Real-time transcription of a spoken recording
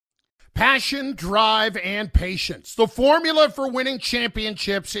Passion, drive, and patience. The formula for winning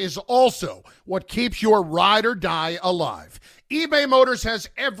championships is also what keeps your ride or die alive. eBay Motors has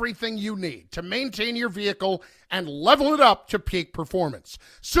everything you need to maintain your vehicle and level it up to peak performance.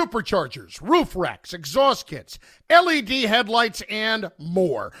 Superchargers, roof racks, exhaust kits, LED headlights, and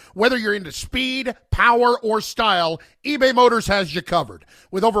more. Whether you're into speed, power, or style, eBay Motors has you covered.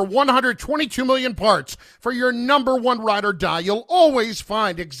 With over 122 million parts for your number one ride or die, you'll always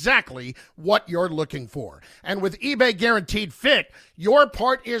find exactly what you're looking for. And with eBay Guaranteed Fit, your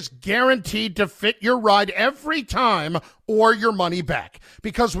part is guaranteed to fit your ride every time or your money back.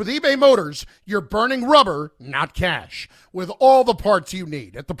 Because with eBay Motors, you're burning rubber, not cash. With all the parts you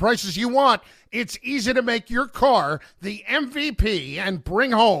need at the prices you want, it's easy to make your car the MVP and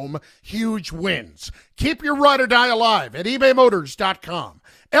bring home huge wins. Keep your ride or die alive at ebaymotors.com.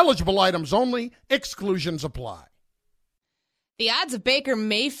 Eligible items only. Exclusions apply. The odds of Baker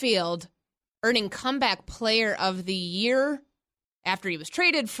Mayfield earning Comeback Player of the Year after he was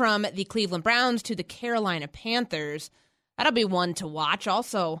traded from the Cleveland Browns to the Carolina Panthers, that'll be one to watch.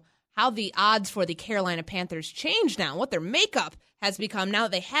 Also, how the odds for the Carolina Panthers change now, what their makeup has become now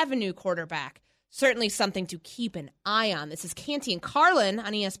that they have a new quarterback. Certainly something to keep an eye on. This is Canty and Carlin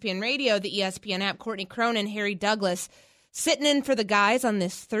on ESPN Radio, the ESPN app. Courtney Cronin, Harry Douglas sitting in for the guys on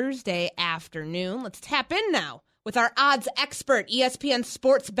this Thursday afternoon. Let's tap in now with our odds expert, ESPN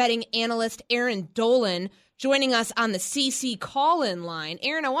sports betting analyst Aaron Dolan, joining us on the CC call-in line.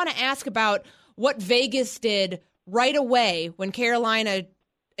 Aaron, I want to ask about what Vegas did right away when Carolina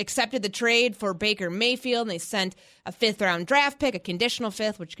accepted the trade for Baker Mayfield, and they sent a fifth-round draft pick, a conditional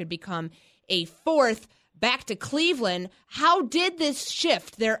fifth, which could become a fourth, back to Cleveland. How did this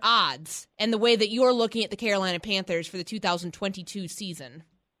shift their odds and the way that you're looking at the Carolina Panthers for the 2022 season?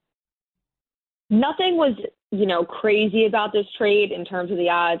 Nothing was, crazy about this trade in terms of the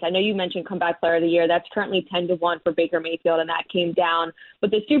odds. I know you mentioned Comeback Player of the Year. That's currently 10-1 for Baker Mayfield, and that came down.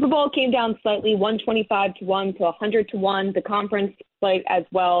 But the Super Bowl came down slightly, 125-1 to 100-1. The conference played as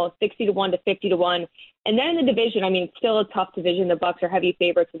well, 60-1 to 50-1. And then in the division, it's still a tough division. The Bucs are heavy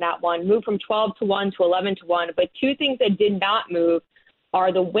favorites in that one. Moved from 12-1 to 11-1. But two things that did not move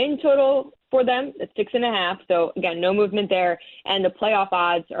are the win total for them at 6.5. So again, no movement there. And the playoff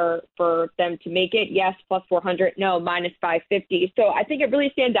odds are for them to make it. Yes, plus 400. No, minus 550. So I think it really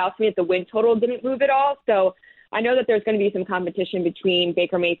stands out to me that the win total didn't move at all. So I know that there's going to be some competition between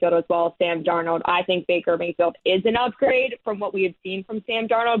Baker Mayfield as well as Sam Darnold. I think Baker Mayfield is an upgrade from what we have seen from Sam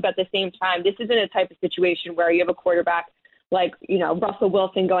Darnold. But at the same time, this isn't a type of situation where you have a quarterback like, Russell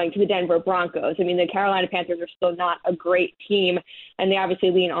Wilson going to the Denver Broncos. The Carolina Panthers are still not a great team, and they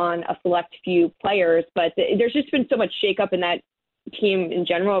obviously lean on a select few players. But there's just been so much shakeup in that team in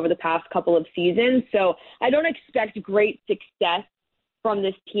general over the past couple of seasons. So I don't expect great success from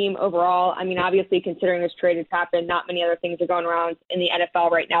this team overall. Obviously, considering this trade has happened, not many other things are going around in the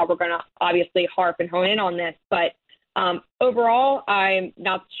NFL right now. We're going to obviously harp and hone in on this. But overall, I'm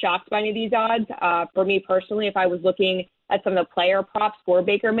not shocked by any of these odds. For me personally, if I was looking at some of the player props for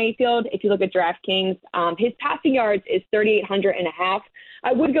Baker Mayfield, if you look at DraftKings, his passing yards is 3,800.5.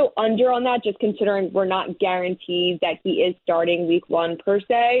 I would go under on that, just considering we're not guaranteed that he is starting week one per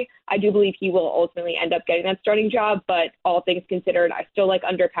se. I do believe he will ultimately end up getting that starting job, but all things considered, I still like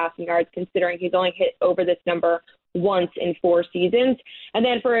under passing yards, considering he's only hit over this number once in 4 seasons. And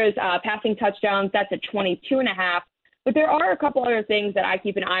then for his passing touchdowns, that's at 22.5. But there are a couple other things that I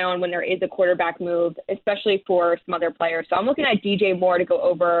keep an eye on when there is a quarterback move, especially for some other players. So I'm looking at DJ Moore to go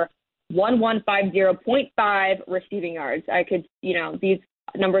over 1150.5 receiving yards. I could, these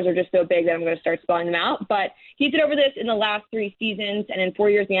numbers are just so big that I'm going to start spelling them out. But he did over this in the last 3 seasons, and in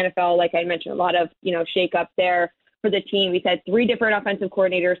 4 years in the NFL, like I mentioned, a lot of, shake-up there for the team. He's had 3 different offensive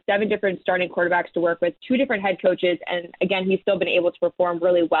coordinators, 7 different starting quarterbacks to work with, 2 different head coaches, and again, he's still been able to perform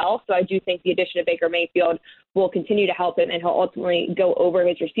really well. So I do think the addition of Baker Mayfield will continue to help him, and he'll ultimately go over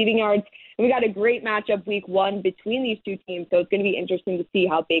his receiving yards. And we got a great matchup week 1 between these two teams, so it's going to be interesting to see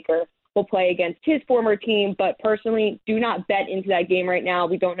how Baker will play against his former team. But personally, do not bet into that game right now.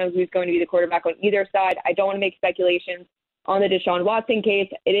 We don't know who's going to be the quarterback on either side. I don't want to make speculations on the Deshaun Watson case.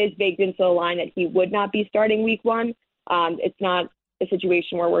 It is baked into the line that he would not be starting week 1. It's not a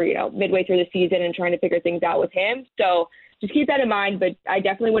situation where we're, midway through the season and trying to figure things out with him. So just keep that in mind, but I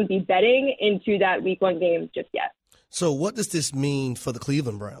definitely wouldn't be betting into that week 1 game just yet. So what does this mean for the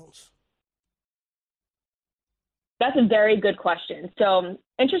Cleveland Browns? That's a very good question. So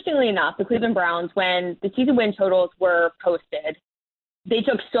interestingly enough, the Cleveland Browns, when the season win totals were posted, they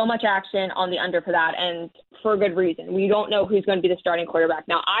took so much action on the under for that, and for a good reason. We don't know who's going to be the starting quarterback.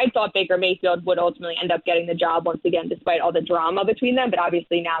 Now, I thought Baker Mayfield would ultimately end up getting the job once again, despite all the drama between them, but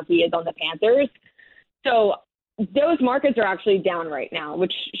obviously now he is on the Panthers. So those markets are actually down right now,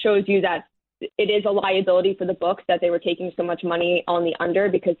 which shows you that it is a liability for the books that they were taking so much money on the under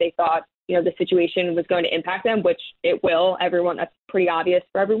because they thought, the situation was going to impact them, which it will. That's pretty obvious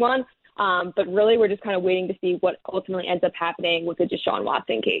for everyone. But really, we're just kind of waiting to see what ultimately ends up happening with the Deshaun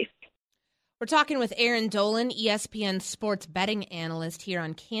Watson case. We're talking with Erin Dolan, ESPN sports betting analyst here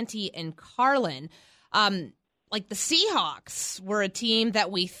on Canty and Carlin. The Seahawks were a team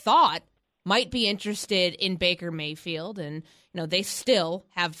that we thought might be interested in Baker Mayfield, and they still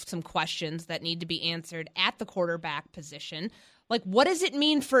have some questions that need to be answered at the quarterback position. What does it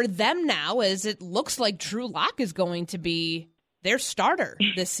mean for them now, as it looks like Drew Lock is going to be their starter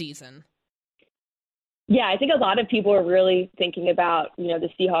this season? Yeah, I think a lot of people are really thinking about, the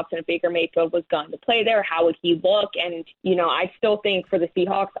Seahawks, and if Baker Mayfield was going to play there, how would he look? And, I still think for the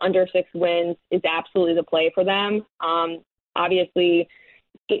Seahawks, under 6 wins is absolutely the play for them. Obviously,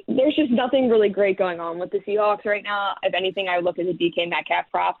 there's just nothing really great going on with the Seahawks right now. If anything, I would look at the DK Metcalf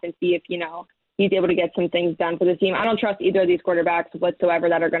props and see if, he's able to get some things done for the team. I don't trust either of these quarterbacks whatsoever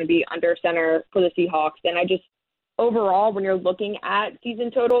that are going to be under center for the Seahawks. And overall, when you're looking at season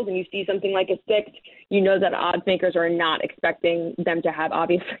totals and you see something like a 6, that odds makers are not expecting them to have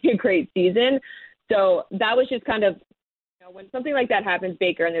obviously a great season. So that was just kind of, when something like that happens,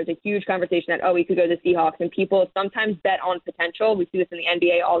 Baker, and there's a huge conversation that, we could go to the Seahawks, and people sometimes bet on potential. We see this in the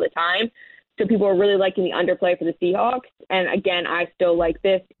NBA all the time. So people are really liking the underplay for the Seahawks. And again, I still like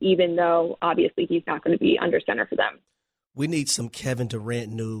this, even though obviously he's not going to be under center for them. We need some Kevin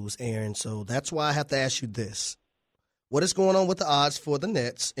Durant news, Aaron. So that's why I have to ask you this. What is going on with the odds for the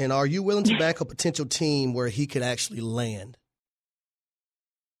Nets? And are you willing to back a potential team where he could actually land?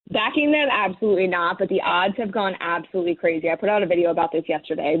 Backing them, absolutely not. But the odds have gone absolutely crazy. I put out a video about this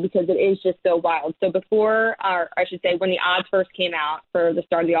yesterday because it is just so wild. So when the odds first came out for the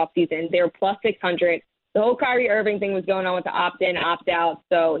start of the offseason, they were plus 600. The whole Kyrie Irving thing was going on with the opt-in, opt-out.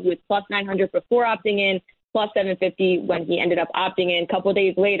 So he was plus 900 before opting in, plus 750 when he ended up opting in. A couple of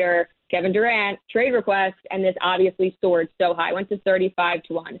days later, Kevin Durant, trade request, and this obviously soared so high. Went to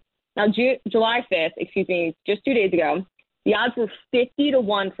 35-1. Now, July 5th, just 2 days ago, the odds were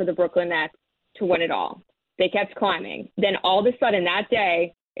 50-1 for the Brooklyn Nets to win it all. They kept climbing. Then all of a sudden that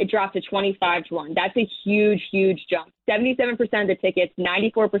day, it dropped to 25-1. That's a huge, huge jump. 77% of the tickets,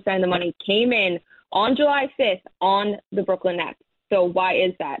 94% of the money came in on July 5th on the Brooklyn Nets. So why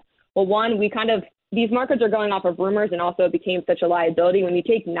is that? Well, one, these markets are going off of rumors, and also it became such a liability. When you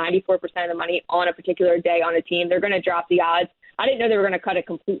take 94% of the money on a particular day on a team, they're going to drop the odds. I didn't know they were going to cut it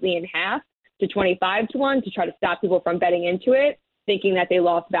completely in half to 25-1 to try to stop people from betting into it, thinking that they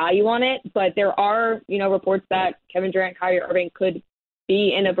lost value on it. But there are, reports that Kevin Durant, Kyrie Irving could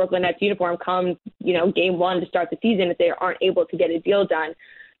be in a Brooklyn Nets uniform come, game 1 to start the season if they aren't able to get a deal done.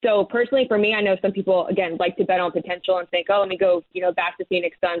 So personally, for me, I know some people, again, like to bet on potential and think, let me go, back to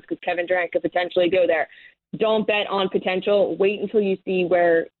Phoenix Suns because Kevin Durant could potentially go there. Don't bet on potential. Wait until you see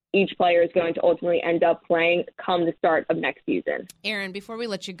where each player is going to ultimately end up playing come the start of next season. Aaron, before we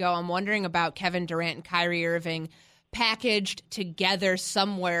let you go, I'm wondering about Kevin Durant and Kyrie Irving packaged together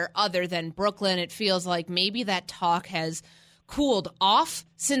somewhere other than Brooklyn. It feels like maybe that talk has cooled off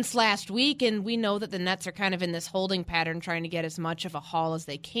since last week, and we know that the Nets are kind of in this holding pattern trying to get as much of a haul as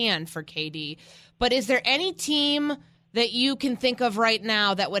they can for KD. But is there any team that you can think of right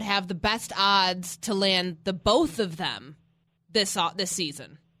now that would have the best odds to land the both of them this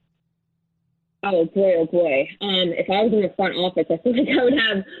season? Oh, boy. If I was in the front office, I feel like I would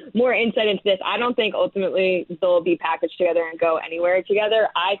have more insight into this. I don't think ultimately they'll be packaged together and go anywhere together.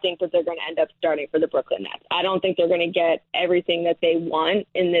 I think that they're going to end up starting for the Brooklyn Nets. I don't think they're going to get everything that they want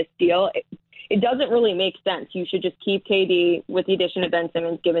in this deal. It doesn't really make sense. You should just keep KD with the addition of Ben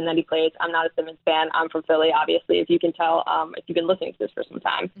Simmons, given that he plays. I'm not a Simmons fan. I'm from Philly, obviously, if you can tell, if you've been listening to this for some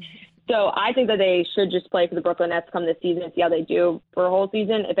time. So I think that they should just play for the Brooklyn Nets come this season and see how they do for a whole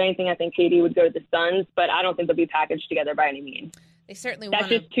season. If anything, I think KD would go to the Suns, but I don't think they'll be packaged together by any means. They certainly That's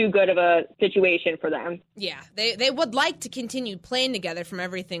just too good of a situation for them. Yeah, they would like to continue playing together from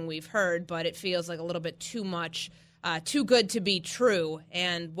everything we've heard, but it feels like a little bit too much, too good to be true.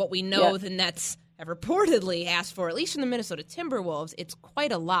 And what we know the Nets have reportedly asked for, at least from the Minnesota Timberwolves, it's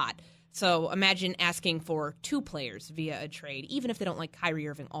quite a lot. So imagine asking for 2 players via a trade, even if they don't like Kyrie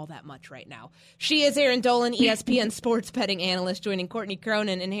Irving all that much right now. She is Erin Dolan, ESPN sports betting analyst, joining Courtney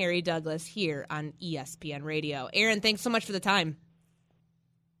Cronin and Harry Douglas here on ESPN Radio. Erin, thanks so much for the time.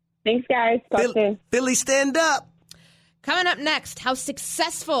 Thanks, guys. Talk soon. Philly, stand up. Coming up next, how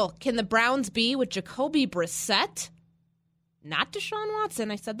successful can the Browns be with Jacoby Brissett? Not Deshaun Watson.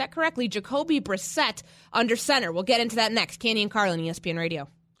 I said that correctly. Jacoby Brissett under center. We'll get into that next. Candy and Carlin, ESPN Radio.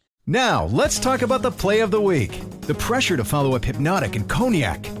 Now, let's talk about the play of the week. The pressure to follow up Hypnotic and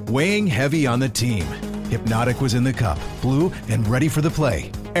Cognac, weighing heavy on the team. Hypnotic was in the cup, blue, and ready for the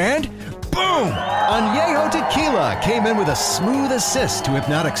play. And boom! Añejo Tequila came in with a smooth assist to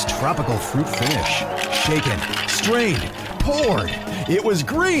Hypnotic's tropical fruit finish. Shaken, strained, poured. It was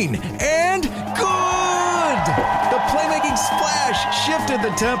green and good! The playmaking splash shifted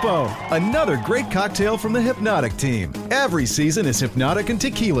the tempo. Another great cocktail from the Hypnotic team. Every season is Hypnotic and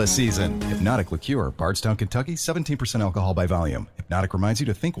Tequila season. Hypnotic Liqueur, Bardstown, Kentucky, 17% alcohol by volume. Hypnotic reminds you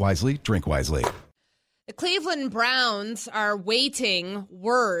to think wisely, drink wisely. The Cleveland Browns are waiting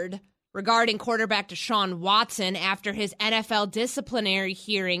word regarding quarterback Deshaun Watson after his NFL disciplinary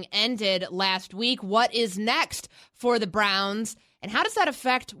hearing ended last week. What is next for the Browns? And how does that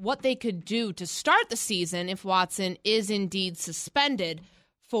affect what they could do to start the season if Watson is indeed suspended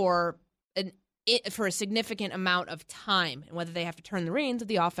for a significant amount of time, and whether they have to turn the reins of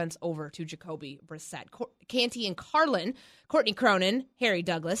the offense over to Jacoby Brissett? Canty and Carlin, Courtney Cronin, Harry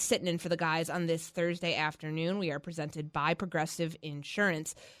Douglas, sitting in for the guys on this Thursday afternoon. We are presented by Progressive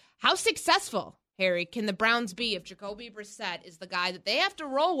Insurance. How successful, Harry, can the Browns be if Jacoby Brissett is the guy that they have to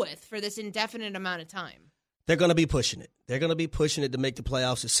roll with for this indefinite amount of time? They're going to be pushing it. They're going to be pushing it to make the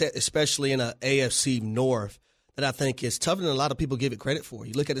playoffs, especially in an AFC North that I think is tougher than a lot of people give it credit for.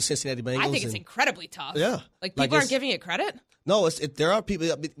 You look at the Cincinnati Bengals. I think it's incredibly tough. Yeah. Like people aren't giving it credit? No, there are people.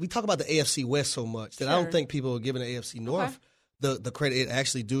 We talk about the AFC West so much that I don't think people are giving the AFC North the credit it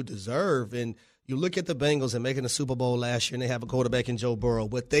actually do deserve. And you look at the Bengals and making the Super Bowl last year, and they have a quarterback in Joe Burrow.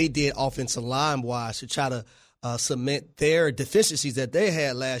 What they did offensive line-wise to try to cement their deficiencies that they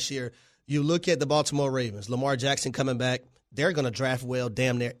had last year. You look at the Baltimore Ravens, Lamar Jackson coming back. They're going to draft well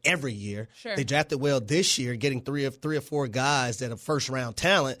damn near every year. Sure. They drafted well this year, getting three or four guys that are first-round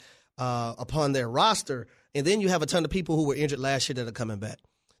talent upon their roster. And then you have a ton of people who were injured last year that are coming back.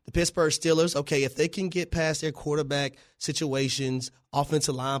 The Pittsburgh Steelers, okay, if they can get past their quarterback situations,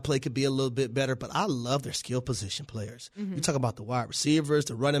 offensive line play could be a little bit better. But I love their skill position players. Mm-hmm. You talk about the wide receivers,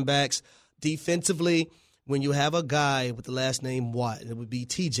 the running backs. Defensively, when you have a guy with the last name Watt, it would be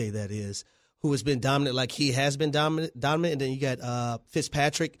TJ, that is, who has been dominant like he has been dominant. And then you got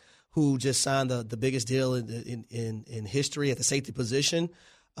Fitzpatrick, who just signed the biggest deal in history at the safety position.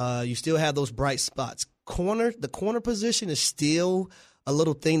 You still have those bright spots. The corner position is still a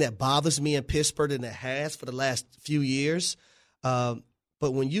little thing that bothers me in Pittsburgh, and it has for the last few years. But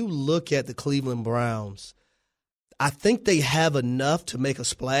when you look at the Cleveland Browns, I think they have enough to make a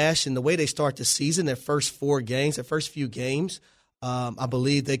splash. And the way they start the season, their first few games, I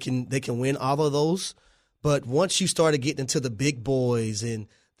believe they can win all of those. But once you started getting into the big boys and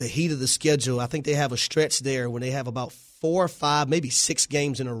the heat of the schedule, I think they have a stretch there when they have about 4 or 5, maybe 6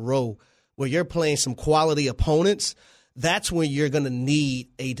 games in a row where you're playing some quality opponents. That's when you're going to need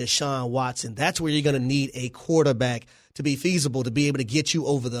a Deshaun Watson. That's where you're going to need a quarterback to be feasible, to be able to get you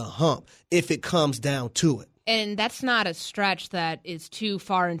over the hump if it comes down to it. And that's not a stretch that is too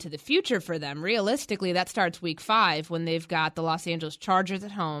far into the future for them. Realistically, that starts week 5 when they've got the Los Angeles Chargers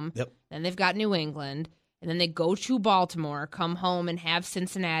at home. Yep. Then they've got New England. And then they go to Baltimore, come home, and have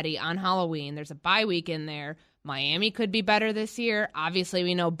Cincinnati on Halloween. There's a bye week in there. Miami could be better this year. Obviously,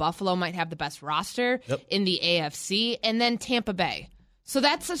 we know Buffalo might have the best roster in the AFC. And then Tampa Bay. So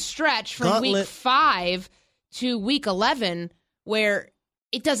that's a stretch from week 5 to week 11 where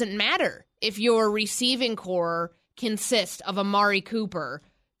it doesn't matter if your receiving core consists of Amari Cooper,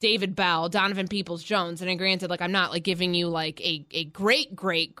 David Bell, Donovan Peoples-Jones. And granted, like, I'm not like giving you like a great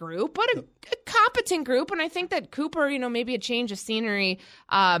group, but a competent group. And I think that Cooper, maybe a change of scenery,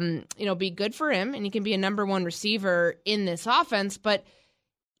 be good for him, and he can be a number 1 receiver in this offense. But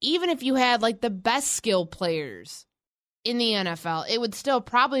even if you had like the best skill players in the NFL, it would still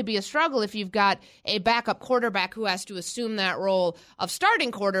probably be a struggle if you've got a backup quarterback who has to assume that role of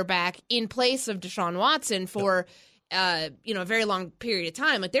starting quarterback in place of Deshaun Watson for a very long period of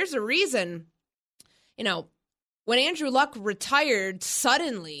time. Like, there's a reason, when Andrew Luck retired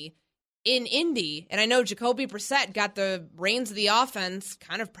suddenly in Indy, and I know Jacoby Brissett got the reins of the offense,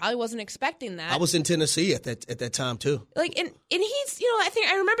 kind of probably wasn't expecting that. I was in Tennessee at that time too. Like, and he's,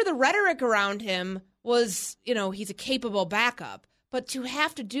 I remember the rhetoric around him was, he's a capable backup. But to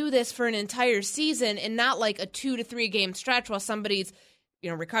have to do this for an entire season and not like a 2 to 3 game stretch while somebody's,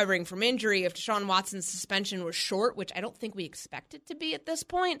 recovering from injury, if Deshaun Watson's suspension was short, which I don't think we expect it to be at this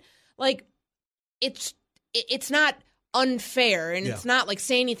point, like, it's not unfair, and it's not like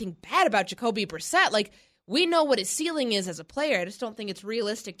saying anything bad about Jacoby Brissett. Like, we know what his ceiling is as a player. I just don't think it's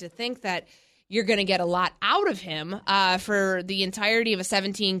realistic to think that you're going to get a lot out of him for the entirety of a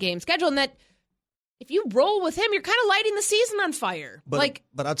 17-game schedule, and that if you roll with him, you're kind of lighting the season on fire. But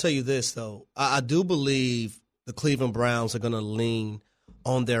I'll tell you this, though. I do believe the Cleveland Browns are going to lean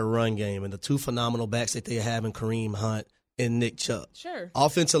on their run game and the two phenomenal backs that they have in Kareem Hunt and Nick Chubb. Sure.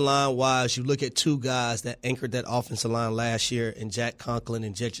 Offensive line-wise, you look at two guys that anchored that offensive line last year in Jack Conklin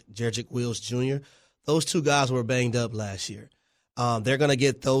and Jedrick Wills Jr. Those two guys were banged up last year. They're going to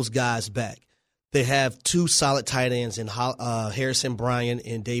get those guys back. They have two solid tight ends in Harrison Bryant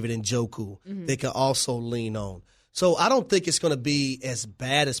and David Njoku. They can also lean on. So I don't think it's going to be as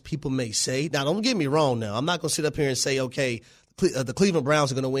bad as people may say. Now, don't get me wrong now. I'm not going to sit up here and say, okay, the Cleveland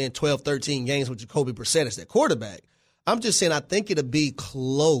Browns are going to win 12, 13 games with Jacoby Brissett as their quarterback. I'm just saying I think it'll be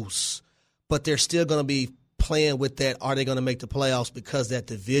close, but they're still going to be playing with that. Are they going to make the playoffs because that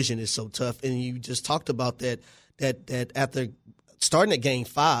division is so tough? And you just talked about that after starting at Game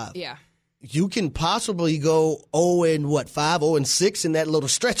 5. Yeah. You can possibly go 0-6 in that little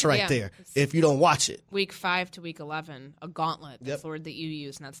stretch right there if you don't watch it. Week 5 to week 11, a gauntlet. That's the word that you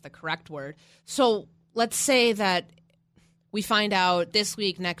use, and that's the correct word. So let's say that we find out this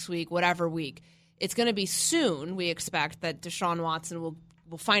week, next week, whatever week. It's going to be soon, we expect, that Deshaun Watson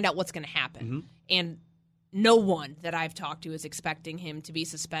will find out what's going to happen. And no one that I've talked to is expecting him to be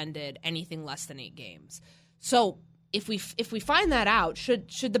suspended anything less than 8 games. So if we find that out, should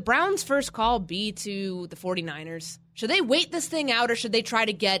the Browns' first call be to the 49ers? Should they wait this thing out, or should they try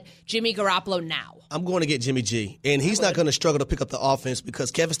to get Jimmy Garoppolo now? I'm going to get Jimmy G, and he's not going to struggle to pick up the offense because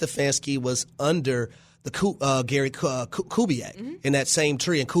Kevin Stefanski was under the Gary Kubiak in that same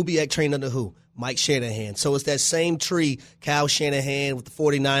tree, and Kubiak trained under who? Mike Shanahan. So it's that same tree, Kyle Shanahan with the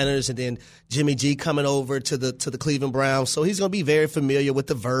 49ers, and then Jimmy G coming over to the Cleveland Browns. So he's going to be very familiar with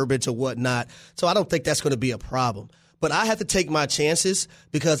the verbiage or whatnot. So I don't think that's going to be a problem. But I have to take my chances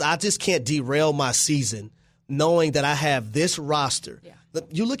because I just can't derail my season knowing that I have this roster. Yeah.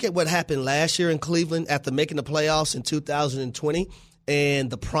 You look at what happened last year in Cleveland after making the playoffs in 2020 and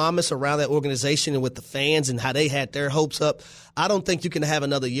the promise around that organization and with the fans and how they had their hopes up. I don't think you can have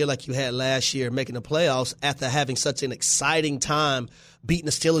another year like you had last year making the playoffs after having such an exciting time beating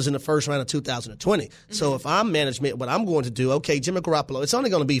the Steelers in the first round of 2020. So if I'm management, what I'm going to do, okay, Jimmy Garoppolo, it's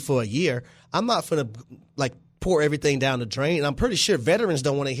only going to be for a year. I'm not going to pour everything down the drain. And I'm pretty sure veterans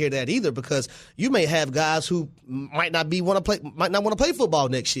don't want to hear that either because you may have guys who might not want to play football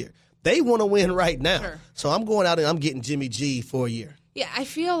next year. They want to win right now. Sure. So I'm going out and I'm getting Jimmy G for a year. Yeah, I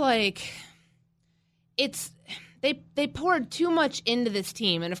feel like they poured too much into this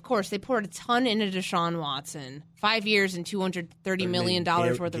team. And, of course, they poured a ton into Deshaun Watson. 5 years and $230 million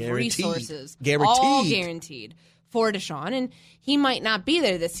worth of resources. All guaranteed for Deshaun. And he might not be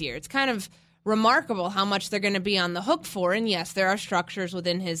there this year. It's kind of remarkable how much they're going to be on the hook for. And yes, there are structures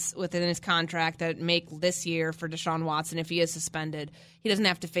within his contract that make this year for Deshaun Watson, if he is suspended, he doesn't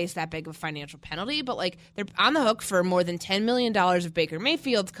have to face that big of a financial penalty. But they're on the hook for more than $10 million of Baker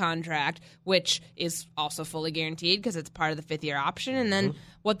Mayfield's contract, which is also fully guaranteed because it's part of the 5th-year option, and then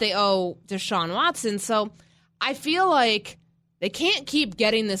what they owe Deshaun Watson. So I feel like they can't keep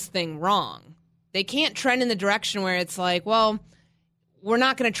getting this thing wrong. They can't trend in the direction where it's like, well, we're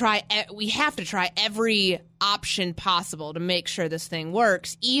not going to try. We have to try every option possible to make sure this thing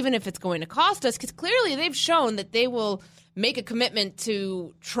works, even if it's going to cost us, because clearly they've shown that they will make a commitment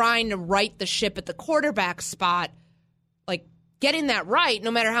to trying to right the ship at the quarterback spot, getting that right, no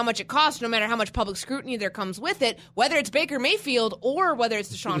matter how much it costs, no matter how much public scrutiny there comes with it, whether it's Baker Mayfield or whether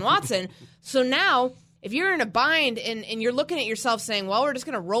it's Deshaun Watson. So now, if you're in a bind and you're looking at yourself saying, well, we're just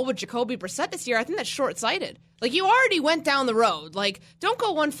going to roll with Jacoby Brissett this year, I think that's short-sighted. You already went down the road. Don't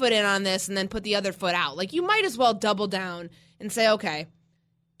go one foot in on this and then put the other foot out. You might as well double down and say, okay,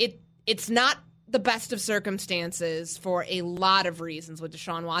 it's not the best of circumstances for a lot of reasons with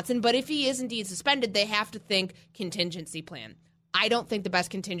Deshaun Watson, but if he is indeed suspended, they have to think contingency plan. I don't think the best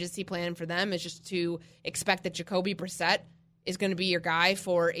contingency plan for them is just to expect that Jacoby Brissett is going to be your guy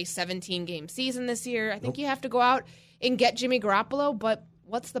for a 17-game season this year. I think you have to go out and get Jimmy Garoppolo, but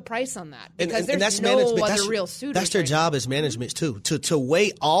what's the price on that? Because and there's no other real suitors. That's their job as management, too, to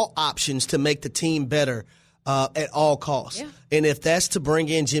weigh all options to make the team better at all costs. Yeah. And if that's to bring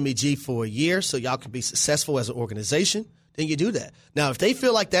in Jimmy G for a year so y'all can be successful as an organization, then you do that. Now, if they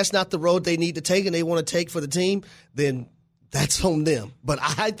feel like that's not the road they need to take and they want to take for the team, then that's on them. But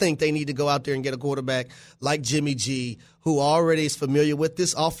I think they need to go out there and get a quarterback like Jimmy G, who already is familiar with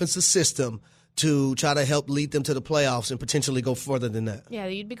this offensive system, to try to help lead them to the playoffs and potentially go further than that. Yeah,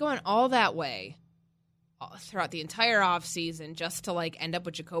 you'd be going all that way throughout the entire offseason just to end up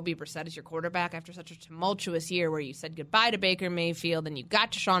with Jacoby Brissett as your quarterback after such a tumultuous year where you said goodbye to Baker Mayfield and you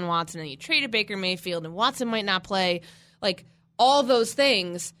got Deshaun Watson and you traded Baker Mayfield and Watson might not play. All those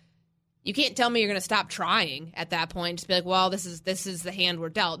things, you can't tell me you're going to stop trying at that point. Just be like, well, this is the hand we're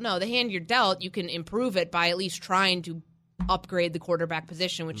dealt. No, the hand you're dealt, you can improve it by at least trying to upgrade the quarterback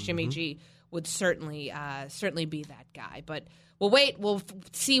position, which Jimmy G would certainly be that guy. But we'll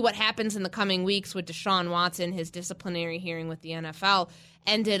see what happens in the coming weeks with Deshaun Watson. His disciplinary hearing with the NFL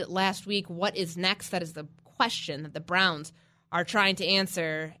ended last week. What is next? That is the question that the Browns are trying to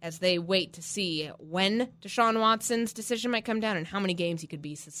answer as they wait to see when Deshaun Watson's decision might come down and how many games he could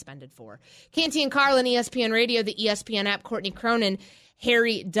be suspended for. Canty and Carlin, ESPN Radio, the ESPN app, Courtney Cronin,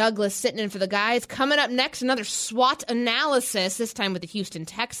 Harry Douglas sitting in for the guys. Coming up next, another SWOT analysis, this time with the Houston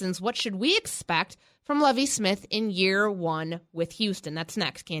Texans. What should we expect from Lovie Smith in year one with Houston? That's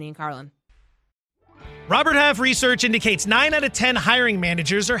next, Canty and Carlin. Robert Half research indicates 9 out of 10 hiring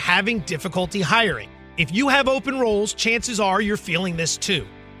managers are having difficulty hiring. If you have open roles, chances are you're feeling this too.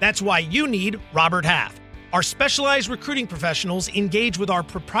 That's why you need Robert Half. Our specialized recruiting professionals engage with our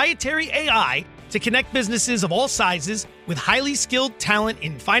proprietary AI to connect businesses of all sizes with highly skilled talent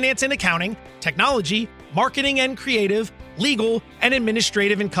in finance and accounting, technology, marketing and creative, legal, and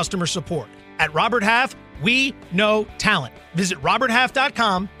administrative and customer support. At Robert Half, we know talent. Visit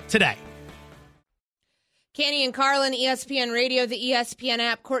roberthalf.com today. Canty and Carlin, ESPN Radio, the ESPN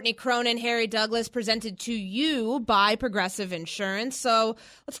app, Courtney Cronin, Harry Douglas, presented to you by Progressive Insurance. So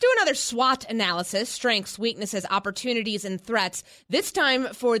let's do another SWOT analysis, strengths, weaknesses, opportunities, and threats, this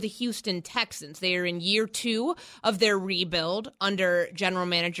time for the Houston Texans. They are in year 2 of their rebuild under general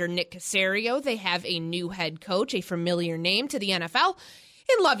manager Nick Caserio. They have a new head coach, a familiar name to the NFL,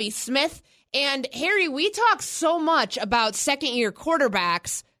 in Lovie Smith. And Harry, we talk so much about second-year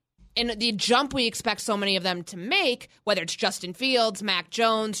quarterbacks and the jump we expect so many of them to make, whether it's Justin Fields, Mac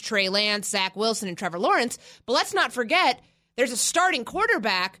Jones, Trey Lance, Zach Wilson, and Trevor Lawrence. But let's not forget, there's a starting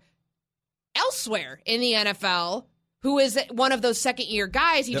quarterback elsewhere in the NFL who is one of those second-year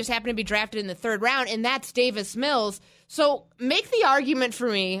guys. He just happened to be drafted in the 3rd round, and that's Davis Mills. So make the argument for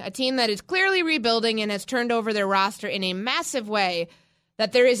me, a team that is clearly rebuilding and has turned over their roster in a massive way,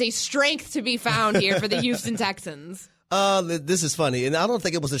 that there is a strength to be found here for the Houston Texans. This is funny, and I don't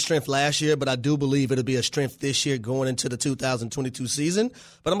think it was a strength last year, but I do believe it'll be a strength this year going into the 2022 season.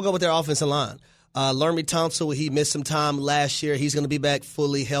 But I'm going to go with their offensive line. Laramie Tunsil, he missed some time last year. He's going to be back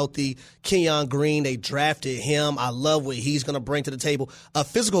fully healthy. Kenyon Green, they drafted him. I love what he's going to bring to the table. A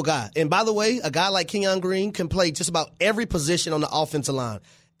physical guy. And by the way, a guy like Kenyon Green can play just about every position on the offensive line.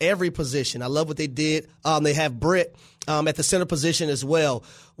 Every position. I love what they did. They have Britt at the center position as well.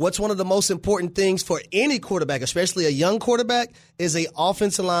 What's one of the most important things for any quarterback, especially a young quarterback, is a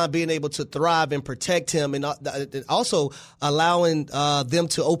offensive line being able to thrive and protect him, and also allowing them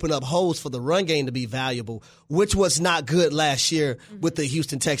to open up holes for the run game to be valuable, which was not good last year with the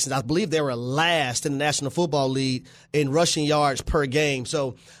Houston Texans. I believe they were last in the National Football League in rushing yards per game.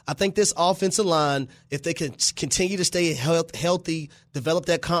 So I think this offensive line, if they can continue to stay healthy, develop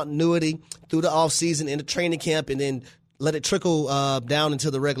that continuity through the offseason in the training camp, and then let it trickle down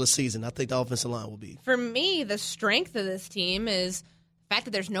into the regular season, I think the offensive line will be. For me, the strength of this team is the fact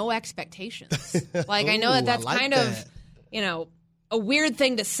that there's no expectations. I know that's kind of, a weird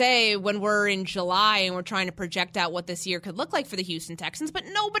thing to say when we're in July and we're trying to project out what this year could look like for the Houston Texans, but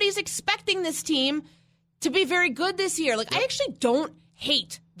nobody's expecting this team to be very good this year. I actually don't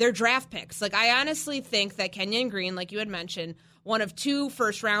hate their draft picks. I honestly think that Kenyon Green, like you had mentioned, one of 2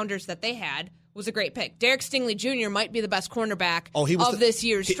 first-rounders that they had, was a great pick. Derek Stingley Jr. might be the best cornerback of this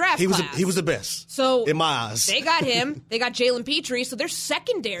year's draft class. He was the best, so in my eyes. They got him. They got Jalen Petrie, so their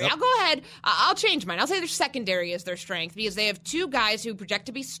secondary. I'll go ahead. I'll change mine. I'll say their secondary is their strength because they have 2 guys who project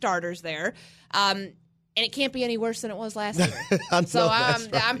to be starters there. And it can't be any worse than it was last year.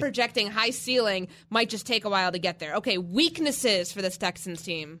 I'm projecting high ceiling. Might just take a while to get there. Okay, weaknesses for this Texans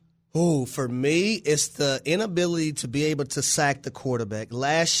team. For me, it's the inability to be able to sack the quarterback.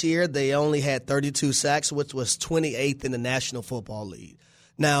 Last year, they only had 32 sacks, which was 28th in the National Football League.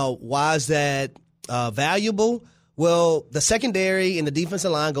 Now, why is that valuable? Well, the secondary and the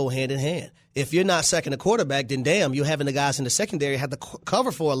defensive line go hand in hand. If you're not sacking the quarterback, then damn, you're having the guys in the secondary have to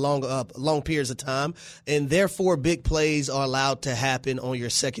cover for a long periods of time, and therefore big plays are allowed to happen on your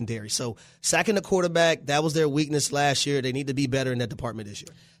secondary. So sacking the quarterback, that was their weakness last year. They need to be better in that department this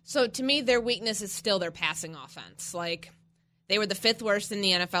year. So to me, their weakness is still their passing offense. They were the 5th worst in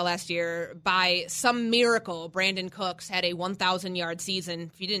the NFL last year. By some miracle, Brandon Cooks had a 1,000-yard season.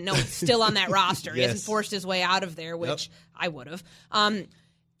 If you didn't know, he's still on that roster. Yes. He hasn't forced his way out of there, which I would have.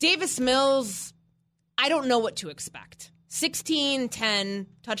 Davis Mills, I don't know what to expect. 16, 10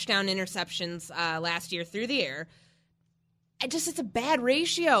 touchdown interceptions last year through the air. It's a bad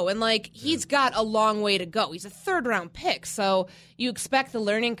ratio, and he's got a long way to go. He's a third-round pick, so you expect the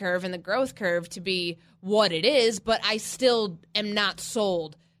learning curve and the growth curve to be what it is, but I still am not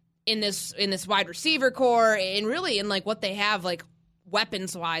sold in this wide receiver core and really in what they have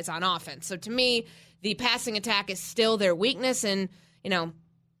weapons-wise on offense. So to me, the passing attack is still their weakness, and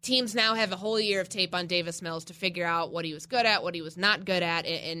teams now have a whole year of tape on Davis Mills to figure out what he was good at, what he was not good at,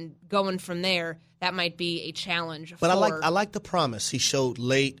 and going from there, that might be a challenge. But I like the promise he showed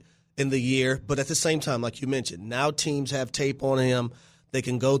late in the year. But at the same time, like you mentioned, now teams have tape on him. They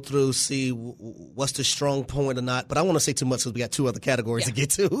can go through, see what's the strong point or not. But I don't want to say too much because we got two other categories to get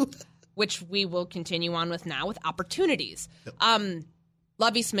to. Which we will continue on with now with opportunities. Yep.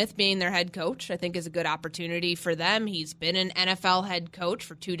 Lovie Smith being their head coach, I think, is a good opportunity for them. He's been an NFL head coach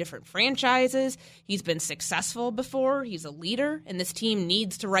for 2 different franchises. He's been successful before. He's a leader, and this team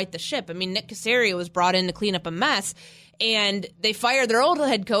needs to right the ship. I mean, Nick Caserio was brought in to clean up a mess, and they fired their old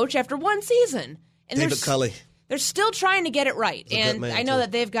head coach after 1 season. And David Culley. They're still trying to get it right. And I know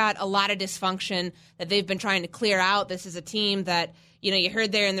that they've got a lot of dysfunction that they've been trying to clear out. This is a team that, you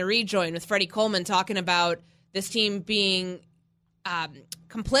heard there in the rejoin with Freddie Coleman talking about this team being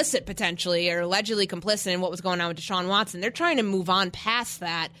complicit potentially or allegedly complicit in what was going on with Deshaun Watson. They're trying to move on past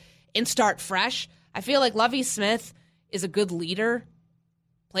that and start fresh. I feel like Lovie Smith is a good leader.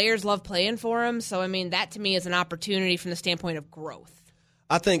 Players love playing for him. So, that to me is an opportunity from the standpoint of growth.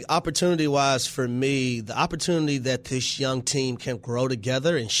 I think opportunity-wise for me, the opportunity that this young team can grow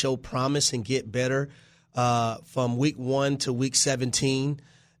together and show promise and get better from week 1 to week 17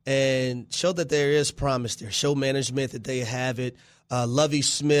 and show that there is promise there, show management that they have it. Lovie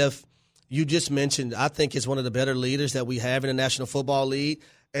Smith, you just mentioned, I think is one of the better leaders that we have in the National Football League,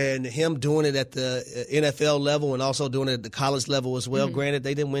 and him doing it at the NFL level and also doing it at the college level as well. Mm-hmm. Granted,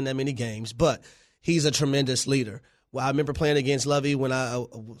 they didn't win that many games, but he's a tremendous leader. Well, I remember playing against Lovie when I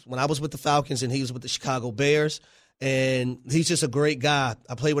was with the Falcons and he was with the Chicago Bears, and he's just a great guy.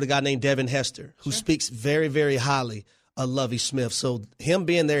 I played with a guy named Devin Hester who speaks very, very highly of Lovie Smith. So him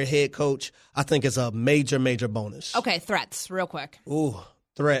being their head coach, I think is a major, major bonus. Okay, threats, real quick. Ooh,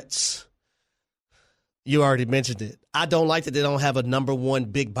 threats. You already mentioned it. I don't like that they don't have a number 1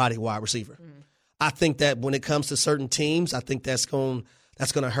 big body wide receiver. I think that when it comes to certain teams, I think that's going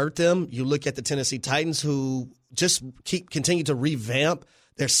to hurt them. You look at the Tennessee Titans, who just continue to revamp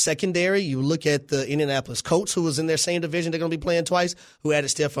their secondary. You look at the Indianapolis Colts, who was in their same division. They're going to be playing twice, who added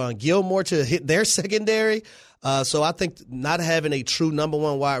Stephon Gilmore to hit their secondary. So I think not having a true number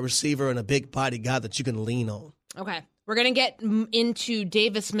 1 wide receiver and a big body guy that you can lean on. Okay. We're going to get into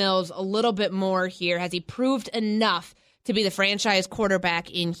Davis Mills a little bit more here. Has he proved enough to be the franchise quarterback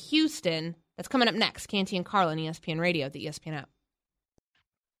in Houston? That's coming up next. Canty and Carlin, ESPN Radio, the ESPN app.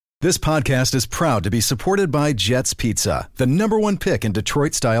 This podcast is proud to be supported by Jets Pizza, the #1 pick in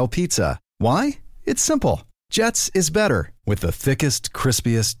Detroit-style pizza. Why? It's simple. Jets is better. With the thickest,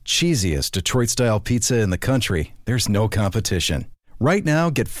 crispiest, cheesiest Detroit-style pizza in the country, there's no competition. Right now,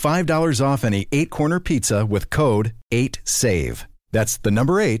 get $5 off any 8-corner pizza with code 8SAVE. That's the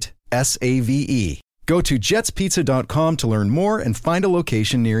number 8, SAVE. Go to jetspizza.com to learn more and find a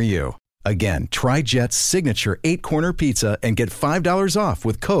location near you. Again, try Jet's signature 8-corner pizza and get $5 off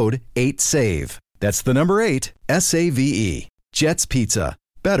with code 8SAVE. That's the number 8, SAVE. Jet's Pizza.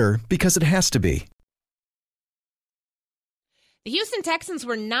 Better because it has to be. The Houston Texans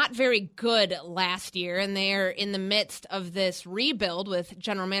were not very good last year, and they're in the midst of this rebuild with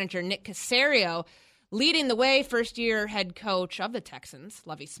general manager Nick Caserio leading the way, first-year head coach of the Texans,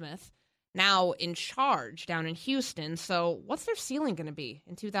 Lovie Smith, now in charge down in Houston. So what's their ceiling going to be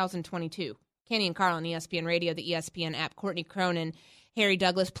in 2022? Canty and Carlin, ESPN Radio, the ESPN app. Courtney Cronin, Harry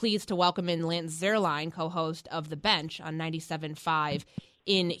Douglas, pleased to welcome in Lance Zierlein, co-host of The Bench on 97.5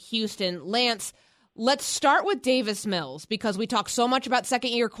 in Houston. Lance, let's start with Davis Mills because we talk so much about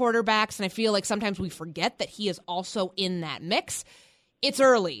second-year quarterbacks, and I feel like sometimes we forget that he is also in that mix. It's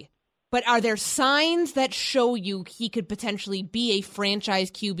early, but are there signs that show you he could potentially be a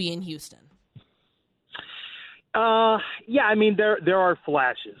franchise QB in Houston? Yeah, I mean, there are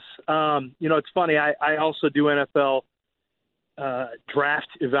flashes. It's funny. I also do NFL draft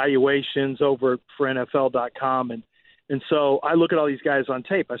evaluations over for NFL.com, and so I look at all these guys on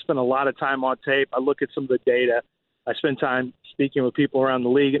tape. I spend a lot of time on tape. I look at some of the data. I spend time speaking with people around the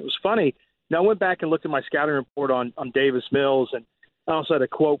league. It was funny. Now, I went back and looked at my scouting report on Davis Mills, and I also had a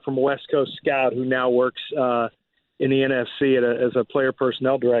quote from a West Coast scout who now works in the NFC as a player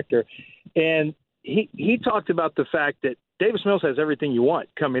personnel director. And he talked about the fact that Davis Mills has everything you want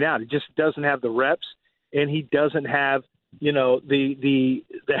coming out. He just doesn't have the reps. and he doesn't have, the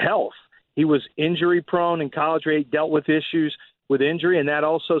health. He was injury prone in college, where he dealt with issues with injury, and that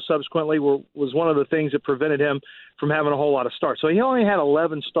also subsequently was one of the things that prevented him from having a whole lot of starts. So he only had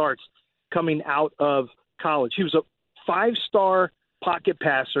 11 starts coming out of college. He was a 5-star pocket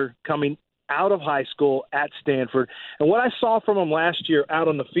passer coming out of high school at Stanford. And what I saw from him last year out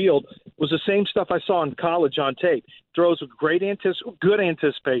on the field was the same stuff I saw in college on tape. Throws with good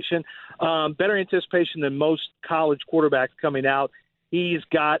anticipation, better anticipation than most college quarterbacks coming out. He's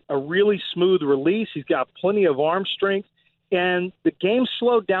got a really smooth release. He's got plenty of arm strength. And the game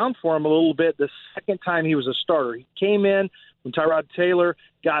slowed down for him a little bit the second time he was a starter. He came in when Tyrod Taylor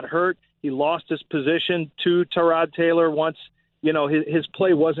got hurt. He lost his position to Tyrod Taylor once, his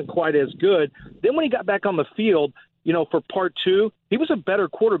play wasn't quite as good. Then when he got back on the field, for part two, he was a better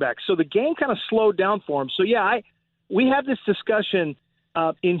quarterback. So the game kind of slowed down for him. So, we have this discussion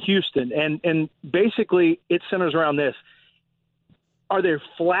in Houston, and basically it centers around this. Are there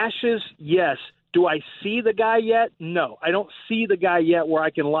flashes? Yes. Do I see the guy yet? No, I don't see the guy yet where I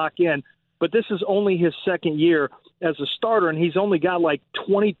can lock in. But this is only his second year as a starter, and he's only got like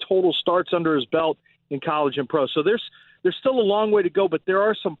 20 total starts under his belt in college and pro. So there's still a long way to go, but there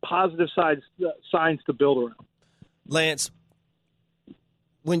are some positive signs to build around. Lance,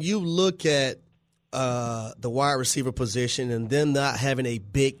 when you look at the wide receiver position and then not having a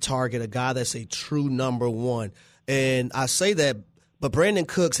big target, a guy that's a true number one, and I say that, but Brandon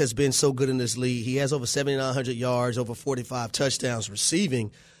Cooks has been so good in this league. He has over 7,900 yards, over 45 touchdowns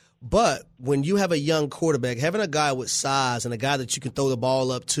receiving. But when you have a young quarterback, having a guy with size and a guy that you can throw the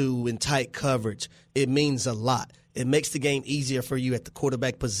ball up to in tight coverage, it means a lot. It makes the game easier for you at the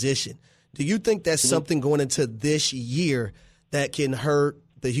quarterback position. Do you think that's something going into this year that can hurt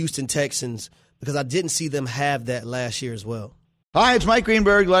the Houston Texans? Because I didn't see them have that last year as well. Hi, it's Mike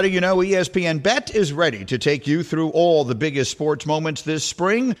Greenberg letting you know ESPN Bet is ready to take you through all the biggest sports moments this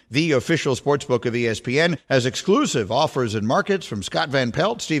spring. The official sportsbook of ESPN has exclusive offers and markets from Scott Van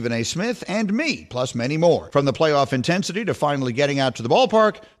Pelt, Stephen A. Smith, and me, plus many more. From the playoff intensity to finally getting out to the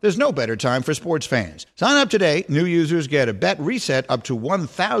ballpark, there's no better time for sports fans. Sign up today. New users get a bet reset up to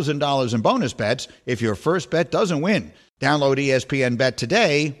 $1,000 in bonus bets if your first bet doesn't win. Download ESPN Bet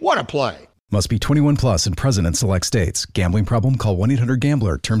today. What a play. Must be 21 plus and present in select states. Gambling problem? Call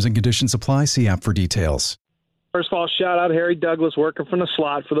 1-800-GAMBLER. Terms and conditions apply. See app for details. First of all, shout out Harry Douglas working from the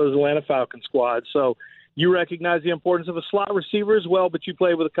slot for those Atlanta Falcons squad. So you recognize the importance of a slot receiver as well, but you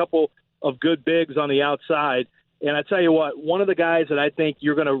play with a couple of good bigs on the outside. And I tell you what, one of the guys that I think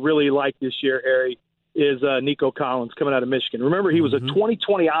you're going to really like this year, Harry, is Nico Collins coming out of Michigan. Remember, he was a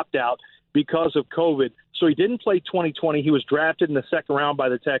 2020 opt-out because of COVID, so he didn't play 2020. He was drafted in the second round by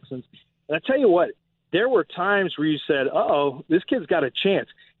the Texans. And I tell you what, there were times where you said, uh-oh, this kid's got a chance.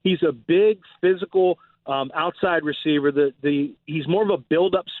 He's a big, physical outside receiver. He's more of a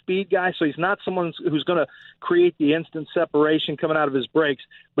build-up speed guy, so he's not someone who's going to create the instant separation coming out of his breaks,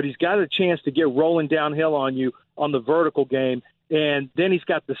 but he's got a chance to get rolling downhill on you on the vertical game. And then he's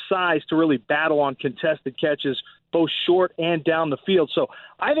got the size to really battle on contested catches, both short and down the field. So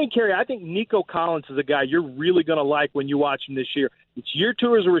I think Nico Collins is a guy you're really going to like when you watch him this year. It's year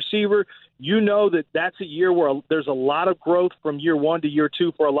two as a receiver. You know that's a year where there's a lot of growth from year one to year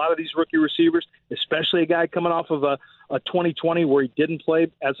two for a lot of these rookie receivers, especially a guy coming off of a 2020 where he didn't play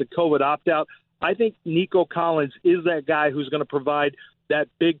as a COVID opt-out. I think Nico Collins is that guy who's going to provide that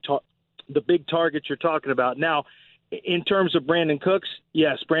the big target you're talking about. Now, in terms of Brandon Cooks,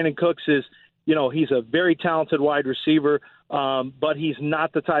 yes, Brandon Cooks is, he's a very talented wide receiver, but he's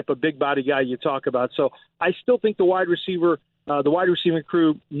not the type of big body guy you talk about. So I still think the wide receiving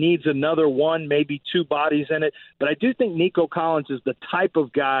crew needs another one, maybe two bodies in it. But I do think Nico Collins is the type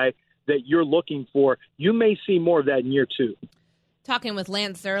of guy that you're looking for. You may see more of that in year two. Talking with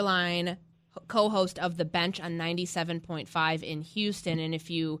Lance Zierlein, co-host of The Bench on 97.5 in Houston. And if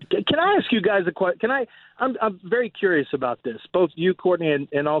you can I ask you guys a question? I'm very curious about this, both you, Courtney,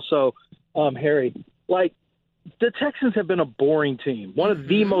 and also Harry. Like, the Texans have been a boring team, one of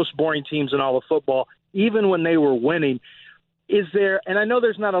the most boring teams in all of football, even when they were winning. Is there, and I know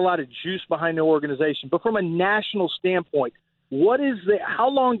there's not a lot of juice behind the organization, but from a national standpoint, how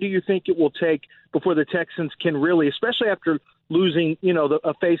long do you think it will take before the Texans can really, especially after losing,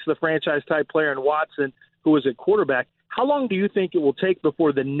 a face of the franchise type player in Watson, who was at quarterback, how long do you think it will take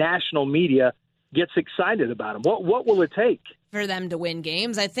before the national media gets excited about him? What will it take for them to win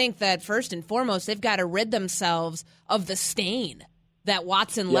games? I think that first and foremost, they've got to rid themselves of the stain that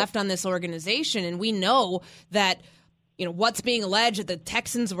Watson left on this organization. And we know that, what's being alleged, that the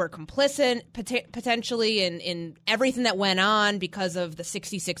Texans were complicit potentially in everything that went on because of the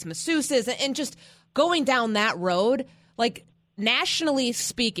 66 masseuses and just going down that road, like nationally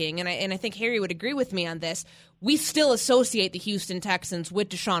speaking, and I think Harry would agree with me on this, we still associate the Houston Texans with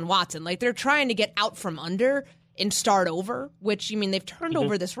Deshaun Watson. Like they're trying to get out from under and start over, which, they've turned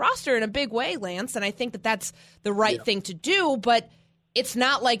over this roster in a big way, Lance, and I think that that's the right thing to do, but it's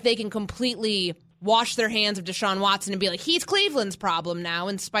not like they can completely wash their hands of Deshaun Watson and be like, he's Cleveland's problem now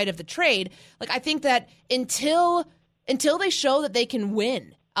in spite of the trade. Like, I think that until they show that they can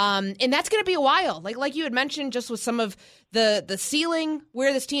win, and that's going to be a while. Like you had mentioned, just with some of the ceiling,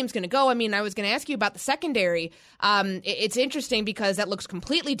 where this team's going to go. I was going to ask you about the secondary. It's interesting because that looks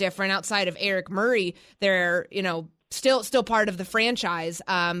completely different outside of Eric Murray. They're, still part of the franchise,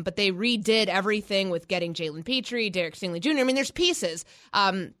 but they redid everything with getting Jalen Petrie, Derek Stingley Jr. There's pieces.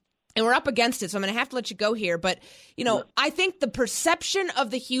 And we're up against it, so I'm going to have to let you go here. But, I think the perception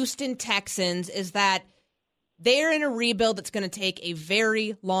of the Houston Texans is that they're in a rebuild that's going to take a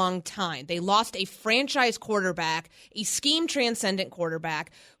very long time. They lost a franchise quarterback, a scheme-transcendent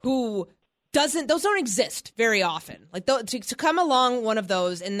quarterback who those don't exist very often. Like to come along one of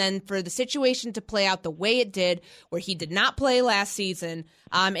those, and then for the situation to play out the way it did, where he did not play last season,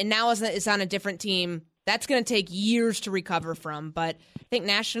 and now is on a different team, that's going to take years to recover from. But I think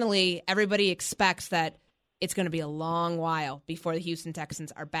nationally, everybody expects that it's going to be a long while before the Houston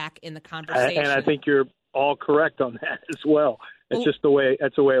Texans are back in the conversation. And I think you're all correct on that as well. It's just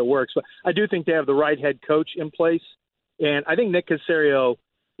that's the way it works. But I do think they have the right head coach in place, and I think Nick Caserio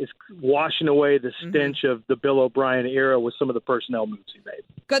is washing away the stench of the Bill O'Brien era with some of the personnel moves he made.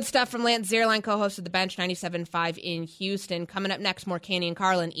 Good stuff from Lance Zierlein, co-host of The Bench, 97.5 in Houston. Coming up next, more Canty and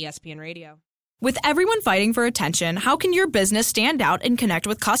Carlin, ESPN Radio. With everyone fighting for attention, how can your business stand out and connect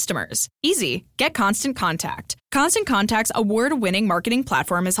with customers? Easy. Get Constant Contact. Constant Contact's award-winning marketing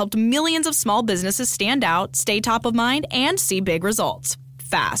platform has helped millions of small businesses stand out, stay top of mind, and see big results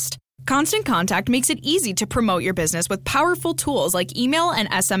fast. Constant Contact makes it easy to promote your business with powerful tools like email and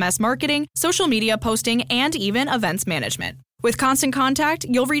SMS marketing, social media posting, and even events management. With Constant Contact,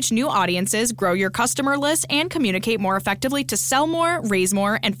 you'll reach new audiences, grow your customer list, and communicate more effectively to sell more, raise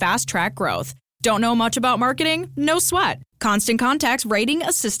more, and fast-track growth. Don't know much about marketing? No sweat. Constant Contact's writing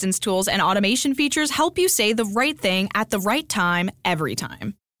assistance tools and automation features help you say the right thing at the right time, every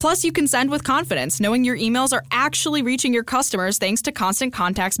time. Plus, you can send with confidence, knowing your emails are actually reaching your customers thanks to Constant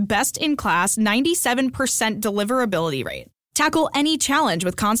Contact's best-in-class 97% deliverability rate. Tackle any challenge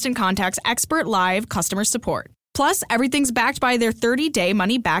with Constant Contact's expert live customer support. Plus, everything's backed by their 30-day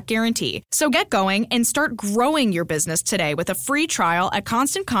money-back guarantee. So get going and start growing your business today with a free trial at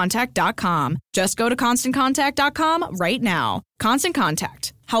ConstantContact.com. Just go to ConstantContact.com right now. Constant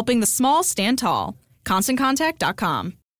Contact, helping the small stand tall. ConstantContact.com.